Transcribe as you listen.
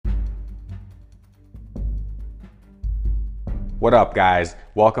What up, guys?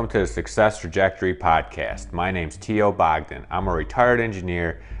 Welcome to the Success Trajectory Podcast. My name's T.O. Bogdan. I'm a retired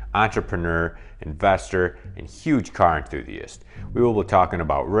engineer, entrepreneur, investor, and huge car enthusiast. We will be talking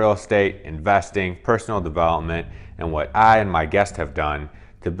about real estate, investing, personal development, and what I and my guests have done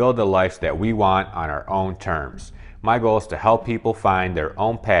to build the life that we want on our own terms. My goal is to help people find their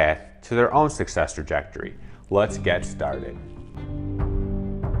own path to their own success trajectory. Let's get started.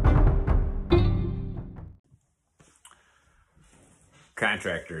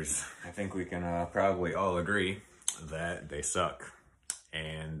 Contractors, I think we can probably all agree that they suck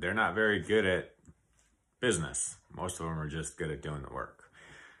and they're not very good at business. Most of them are just good at doing the work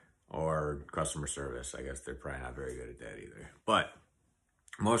or customer service. I guess they're probably not very good at that either. But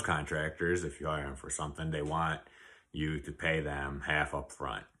most contractors, if you hire them for something, they want you to pay them half up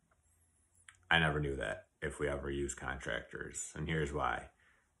front. I never knew that if we ever use contractors, and here's why.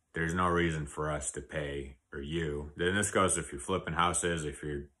 There's no reason for us to pay, or you. Then this goes if you're flipping houses, if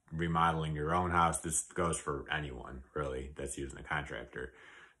you're remodeling your own house. This goes for anyone, really, that's using a contractor.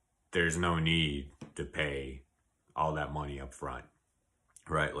 There's no need to pay all that money up front,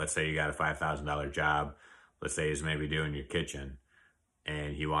 right? Let's say you got a $5,000 job. Let's say he's maybe doing your kitchen,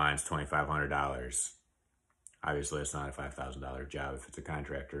 and he wants $2,500. Obviously, it's not a $5,000 job if it's a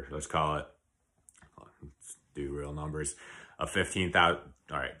contractor. Let's call it, let's do real numbers, a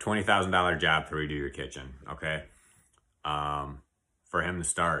 $20,000 job to redo your kitchen, okay? For him to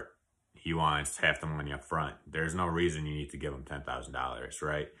start, he wants half the money up front. There's no reason you need to give him $10,000,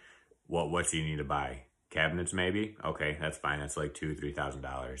 right? What do you need to buy? Cabinets, maybe? Okay, that's fine. That's like $2,000,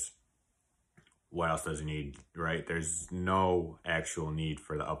 $3,000. What else does he need, right? There's no actual need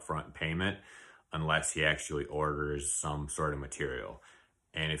for the upfront payment unless he actually orders some sort of material.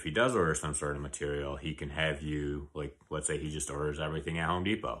 And if he does order some sort of material, he can have you, like, let's say he just orders everything at Home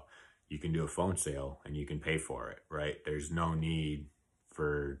Depot. You can do a phone sale and you can pay for it, right? There's no need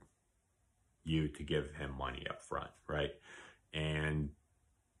for you to give him money up front, right? And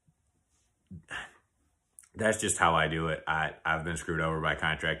that's just how I do it. I've been screwed over by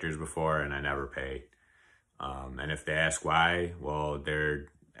contractors before, and I never pay. And if they ask why, well,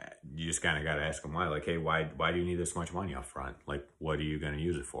 you just kind of got to ask them why. Like, hey, why do you need this much money up front? Like, what are you going to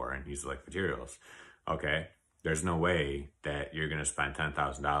use it for? And he's like, materials. Okay, there's no way that you're going to spend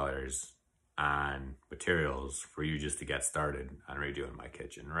 $10,000 on materials for you just to get started on redoing my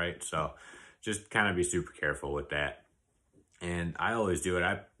kitchen, right? So just kind of be super careful with that. And I always do it.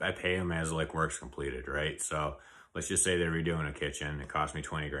 I pay them as like work's completed, right? So let's just say they're redoing a kitchen. It cost me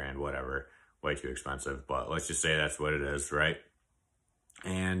 20 grand, whatever. Way too expensive, but let's just say that's what it is, right?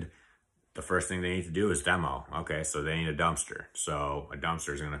 And the first thing they need to do is demo. Okay, so they need a dumpster. So a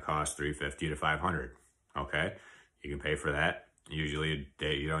dumpster is going to cost $350 to $500. Okay, you can pay for that. Usually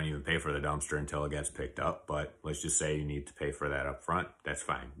you don't even pay for the dumpster until it gets picked up, but let's just say you need to pay for that up front. That's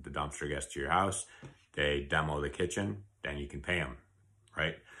fine. The dumpster gets to your house, they demo the kitchen, then you can pay them,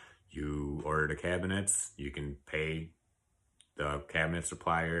 right? You order the cabinets, you can pay the cabinet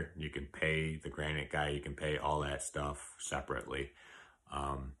supplier, you can pay the granite guy, you can pay all that stuff separately.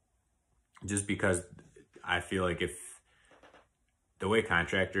 Just because I feel like if the way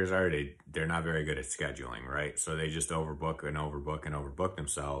contractors are, they're not very good at scheduling, right? So they just overbook and overbook and overbook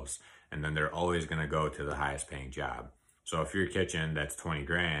themselves, and then they're always going to go to the highest paying job. So if your kitchen that's 20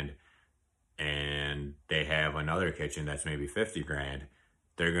 grand and they have another kitchen that's maybe 50 grand,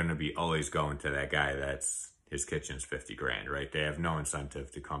 they're going to be always going to that guy that's his kitchen's 50 grand, right? They have no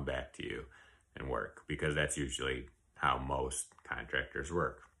incentive to come back to you and work, because that's usually how most contractors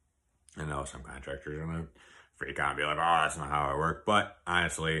work. I know some contractors are going to freak out and be like, oh, that's not how I work. But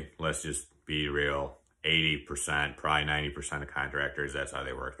honestly, let's just be real. 80%, probably 90% of contractors, that's how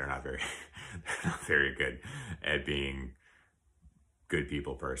they work. They're not very good at being good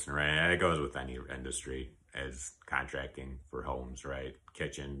people person, right? And it goes with any industry as contracting for homes, right?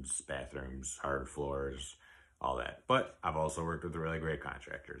 Kitchens, bathrooms, hard floors, all that. But I've also worked with really great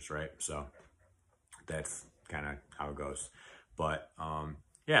contractors, right? So that's kind of how it goes. But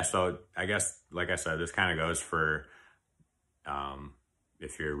yeah, so I guess, like I said, this kind of goes for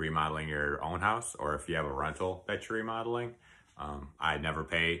if you're remodeling your own house or if you have a rental that you're remodeling. I never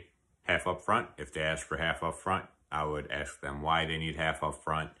pay half up front. If they ask for half up front, I would ask them why they need half up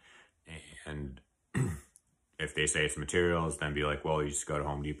front. And if they say it's materials, then be like, well, you just go to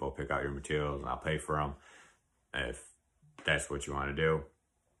Home Depot, pick out your materials, and I'll pay for them. If that's what you want to do,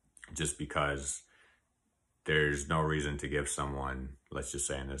 just because there's no reason to give someone, let's just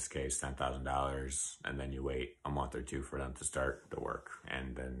say in this case, $10,000, and then you wait a month or two for them to start the work,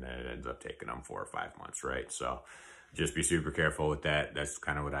 and then it ends up taking them 4 or 5 months, right? So just be super careful with that. That's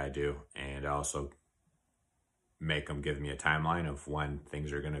kind of what I do. And also make them give me a timeline of when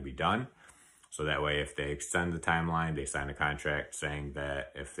things are going to be done. So that way, if they extend the timeline, they sign a contract saying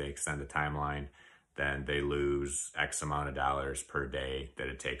that if they extend the timeline, then they lose X amount of dollars per day that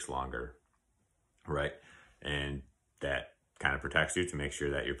it takes longer, right? And that kind of protects you to make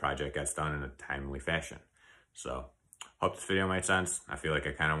sure that your project gets done in a timely fashion. So hope this video made sense. I feel like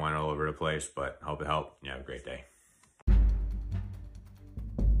I kind of went all over the place, but hope it helped. You have a great day.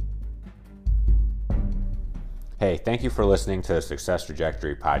 Hey, thank you for listening to the Success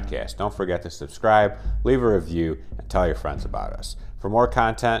Trajectory podcast. Don't forget to subscribe, leave a review, and tell your friends about us. For more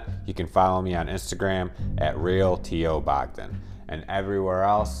content, you can follow me on Instagram at RealTOBogdan, and everywhere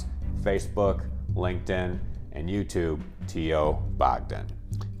else, Facebook, LinkedIn, and YouTube, T.O. Bogdan.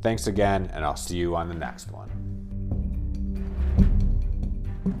 Thanks again, and I'll see you on the next one.